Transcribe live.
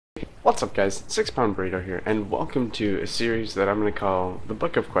What's up guys, 6 Pound Burrito here, and welcome to a series that I'm going to call The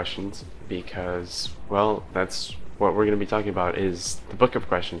Book of Questions, because, well, that's what we're going to be talking about, is the Book of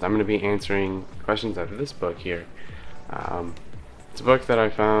Questions. I'm going to be answering questions out of this book here. It's a book that I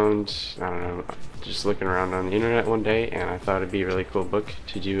found, I don't know, just looking around on the internet one day, and I thought it'd be a really cool book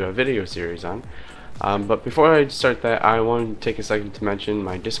to do a video series on. But before I start that, I want to take a second to mention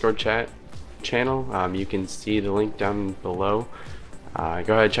my Discord channel. You can see the link down below.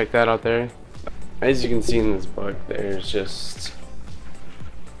 Go ahead, check that out there. As you can see in this book, there's just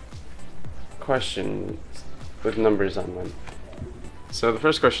questions with numbers on them. So the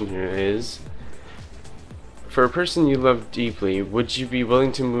first question here is, for a person you love deeply, would you be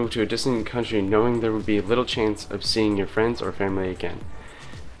willing to move to a distant country knowing there would be little chance of seeing your friends or family again?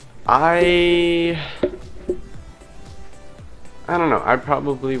 I don't know, I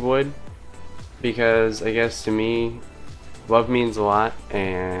probably would, because I guess to me love means a lot,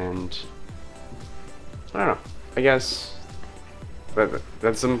 and I don't know, I guess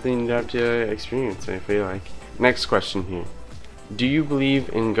that's something you have to experience, I feel like. Next question here. Do you believe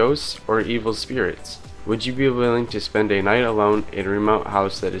in ghosts or evil spirits? Would you be willing to spend a night alone in a remote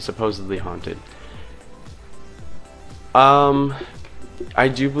house that is supposedly haunted? I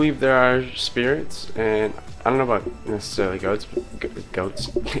do believe there are spirits, and I don't know about necessarily goats, but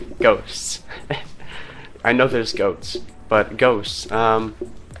ghosts. I know there's goats, but ghosts.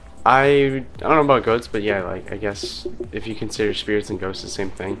 I don't know about goats, but yeah, like, I guess if you consider spirits and ghosts the same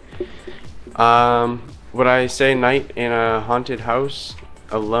thing. Would I stay a night in a haunted house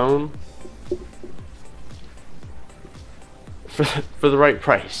alone? For the right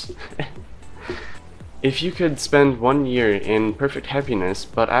price. If you could spend 1 year in perfect happiness,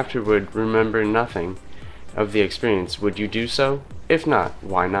 but afterward remember nothing of the experience, would you do so? If not,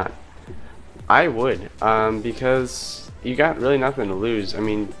 why not? I would, because you got really nothing to lose. I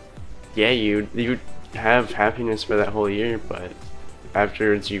mean, yeah, you'd have happiness for that whole year, but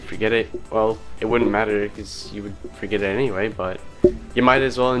afterwards you forget it. Well, it wouldn't matter because you would forget it anyway, but you might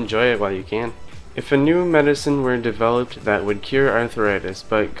as well enjoy it while you can. If a new medicine were developed that would cure arthritis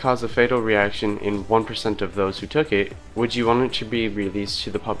but cause a fatal reaction in 1% of those who took it, would you want it to be released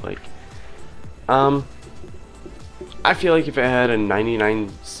to the public? I feel like if it had a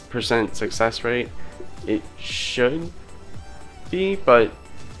 99% success rate, it should be, but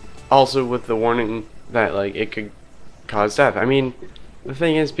also with the warning that, like, it could cause death. I mean, the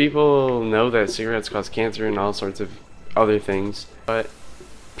thing is, people know that cigarettes cause cancer and all sorts of other things, but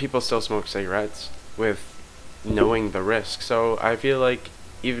people still smoke cigarettes with knowing the risk. So I feel like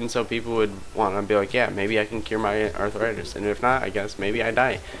even so, people would want to be like, yeah, maybe I can cure my arthritis, and if not, I guess maybe I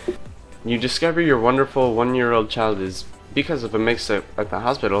die. You discover your wonderful 1-year-old child is, because of a mix-up at the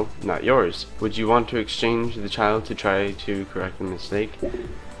hospital, not yours. Would you want to exchange the child to try to correct the mistake?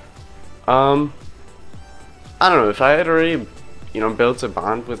 I don't know, if I had already, built a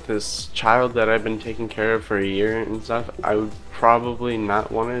bond with this child that I've been taking care of for a year and stuff, I would probably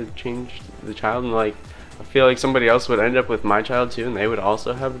not want to change the child, and like, I feel like somebody else would end up with my child too, and they would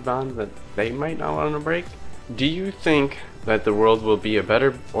also have a bond that they might not want to break. Do you think that the world will be a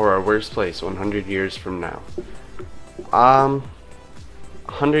better or a worse place 100 years from now?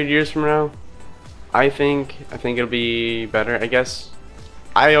 100 years from now, I think it'll be better. I guess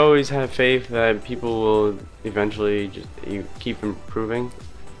I always have faith that people will eventually just keep improving.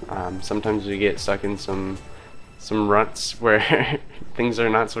 Sometimes we get stuck in some ruts where things are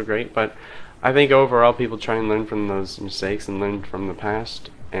not so great, but I think overall people try and learn from those mistakes and learn from the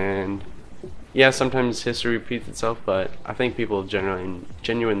past. And yeah, sometimes history repeats itself, but I think people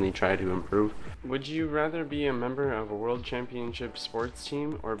genuinely try to improve. Would you rather be a member of a world championship sports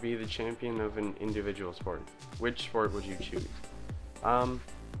team or be the champion of an individual sport? Which sport would you choose?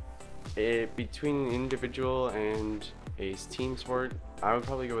 Between individual and a team sport, I would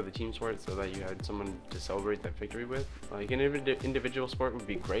probably go with a team sport so that you had someone to celebrate that victory with. Like, an individual sport would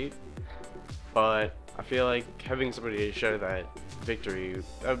be great, but I feel like having somebody to share that victory,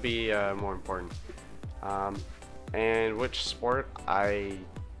 that would be more important. And which sport, I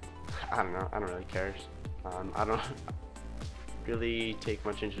don't know, I don't really care. I don't really take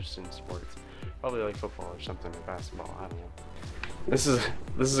much interest in sports. Probably like football or something, or basketball, I don't know. This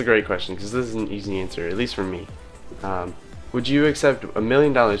is a great question, because this is an easy answer, at least for me. Would you accept $1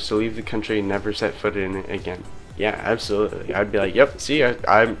 million to leave the country and never set foot in it again? Yeah, absolutely. I'd be like, yep, see,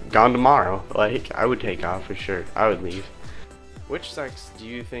 I'm gone tomorrow. Like, I would take off for sure. I would leave. Which sex do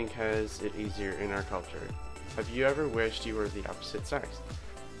you think has it easier in our culture? Have you ever wished you were the opposite sex?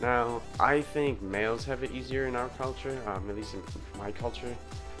 Now, I think males have it easier in our culture, at least in my culture.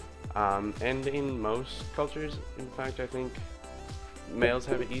 And in most cultures, in fact, I think males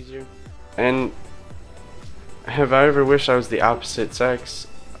have it easier. And have I ever wished I was the opposite sex?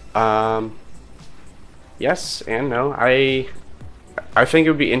 Yes and no. I think it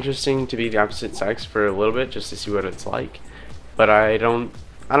would be interesting to be the opposite sex for a little bit just to see what it's like. But I don't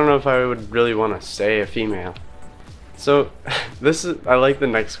know if I would really want to stay a female. So I like the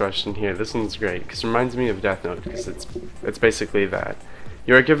next question here. This one's great because it reminds me of Death Note, because it's basically that.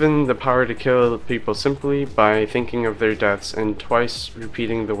 You are given the power to kill people simply by thinking of their deaths and twice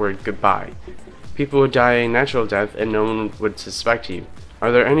repeating the word goodbye. People would die a natural death and no one would suspect you.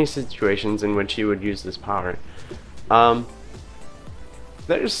 Are there any situations in which you would use this power?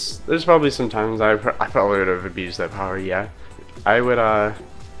 There's probably some times I probably would have abused that power, yeah. I would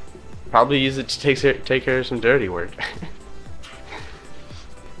probably use it to take care of some dirty work.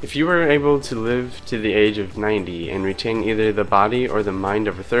 If you were able to live to the age of 90 and retain either the body or the mind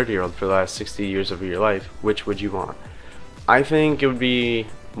of a 30-year-old for the last 60 years of your life, which would you want? I think it would be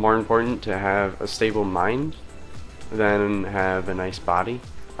more important to have a stable mind than have a nice body,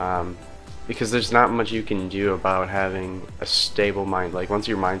 because there's not much you can do about having a stable mind. Like, once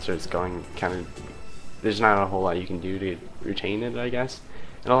your mind starts going, there's not a whole lot you can do to retain it, I guess,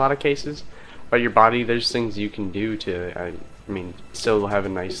 in a lot of cases. But your body, there's things you can do to still have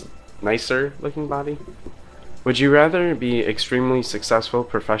a nicer looking body. Would you rather be extremely successful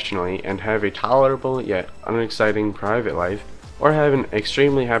professionally and have a tolerable yet unexciting private life, or have an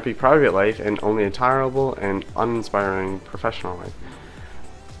extremely happy private life and only a tolerable and uninspiring professional life?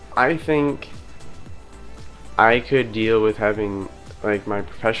 I think I could deal with having like my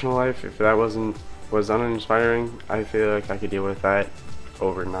professional life if that was uninspiring. I feel like I could deal with that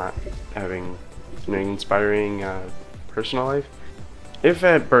over not having an inspiring personal life. If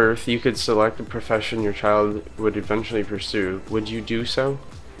at birth you could select a profession your child would eventually pursue, would you do so?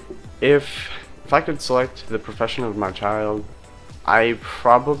 If I could select the profession of my child, I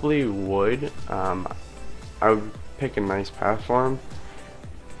probably would. I would pick a nice path for him.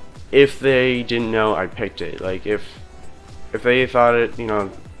 If they didn't know I picked it, like if they thought it,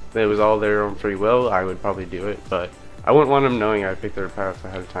 it was all their own free will, I would probably do it, but I wouldn't want them knowing I picked their path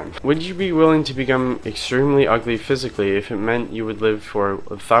ahead of time. Would you be willing to become extremely ugly physically if it meant you would live for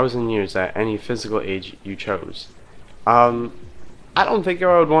 1,000 years at any physical age you chose? I don't think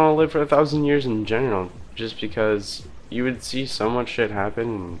I would want to live for 1,000 years in general, just because you would see so much shit happen,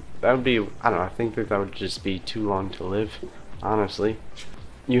 and that would be, I don't know, I think that would just be too long to live, honestly.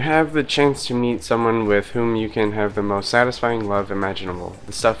 You have the chance to meet someone with whom you can have the most satisfying love imaginable,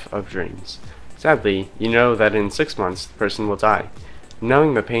 the stuff of dreams. Sadly, you know that in 6 months the person will die.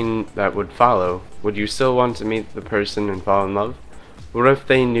 Knowing the pain that would follow, would you still want to meet the person and fall in love? What if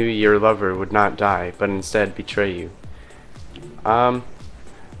they knew your lover would not die, but instead betray you?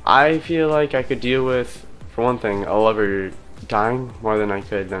 I feel like I could deal with, for one thing, a lover dying more than I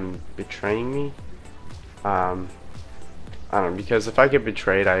could them betraying me. I don't know, because if I get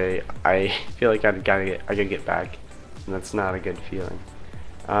betrayed, I feel like I could get back, and that's not a good feeling.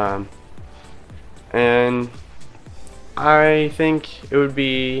 And I think it would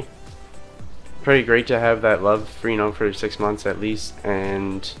be pretty great to have that love for 6 months at least,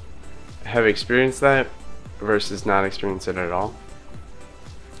 and have experienced that versus not experience it at all.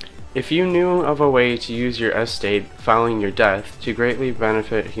 If you knew of a way to use your estate following your death to greatly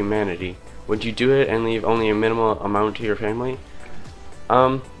benefit humanity, would you do it and leave only a minimal amount to your family?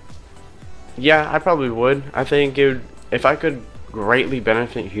 Yeah, I probably would. I think if I could greatly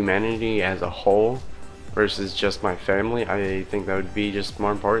benefit humanity as a whole versus just my family, I think that would be just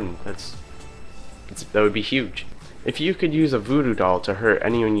more important. That would be huge. If you could use a voodoo doll to hurt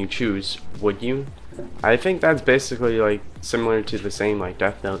anyone you choose, would you? I think that's basically like similar to the same like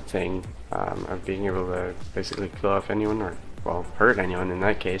Death Note thing, of being able to basically kill off anyone, or well, hurt anyone in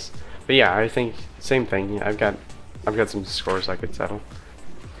that case. But yeah, I think same thing. I've got some scores I could settle.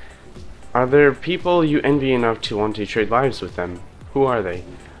 Are there people you envy enough to want to trade lives with them? Who are they?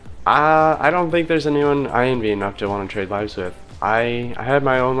 I don't think there's anyone I envy enough to want to trade lives with. I have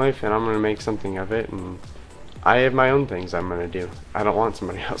my own life and I'm gonna make something of it, and I have my own things I'm gonna do. I don't want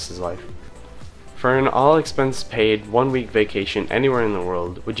somebody else's life. For an all-expense-paid 1-week vacation anywhere in the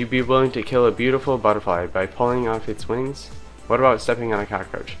world, would you be willing to kill a beautiful butterfly by pulling off its wings? What about stepping on a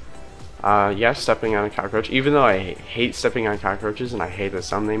cockroach? Yes, stepping on a cockroach. Even though I hate stepping on cockroaches and I hate the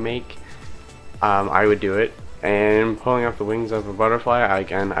sound they make, I would do it. And pulling off the wings of a butterfly,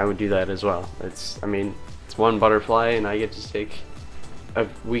 again, I would do that as well. It's one butterfly and I get to take a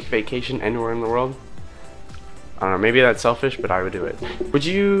week vacation anywhere in the world. I don't know, maybe that's selfish, but I would do it. Would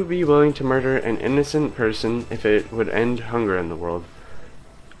you be willing to murder an innocent person if it would end hunger in the world?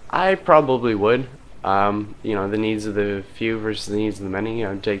 I probably would. You know, the needs of the few versus the needs of the many. I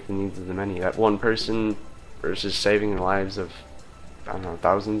would take the needs of the many. That one person versus saving the lives of, I don't know,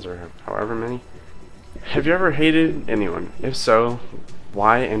 thousands or however many. Have you ever hated anyone? If so,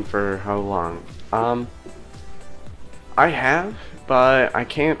 why and for how long? I have, but I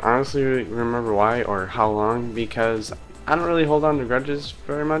can't honestly remember why or how long, because I don't really hold on to grudges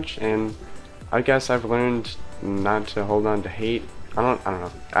very much, and I guess I've learned not to hold on to hate. I don't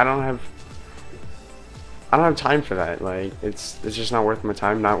know. I don't have time for that. Like, it's just not worth my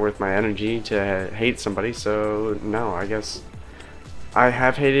time, not worth my energy to hate somebody. So no, I guess I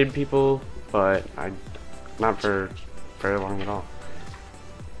have hated people, but not for very long at all.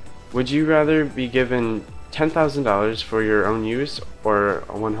 Would you rather be given $10,000 for your own use, or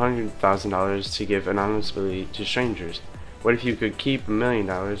 $100,000 to give anonymously to strangers? What if you could keep $1 million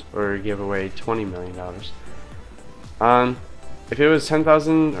or give away $20 million? If it was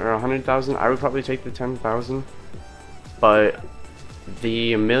 10,000 or 100,000, I would probably take the 10,000. But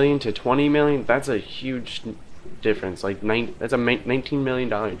the $1 million to $20 million, that's a huge difference. Like that's a $19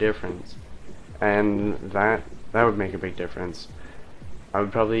 million difference, and that would make a big difference. I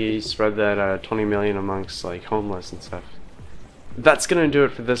would probably spread that 20 million amongst like homeless and stuff. That's gonna do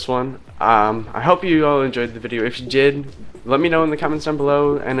it for this one. I hope you all enjoyed the video. If you did, let me know in the comments down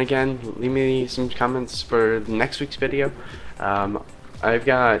below, and again, leave me some comments for next week's video. I've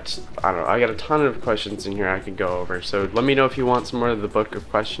got, I don't know, I got a ton of questions in here I could go over, so let me know if you want some more of the book of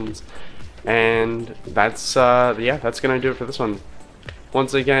questions. And that's yeah, that's gonna do it for this one.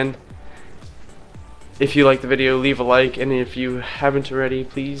 Once again, if you like the video, leave a like, and if you haven't already,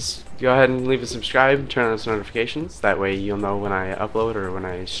 please go ahead and leave a subscribe, turn on those notifications. That way you'll know when I upload or when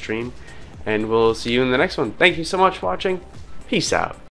I stream. And we'll see you in the next one. Thank you so much for watching. Peace out.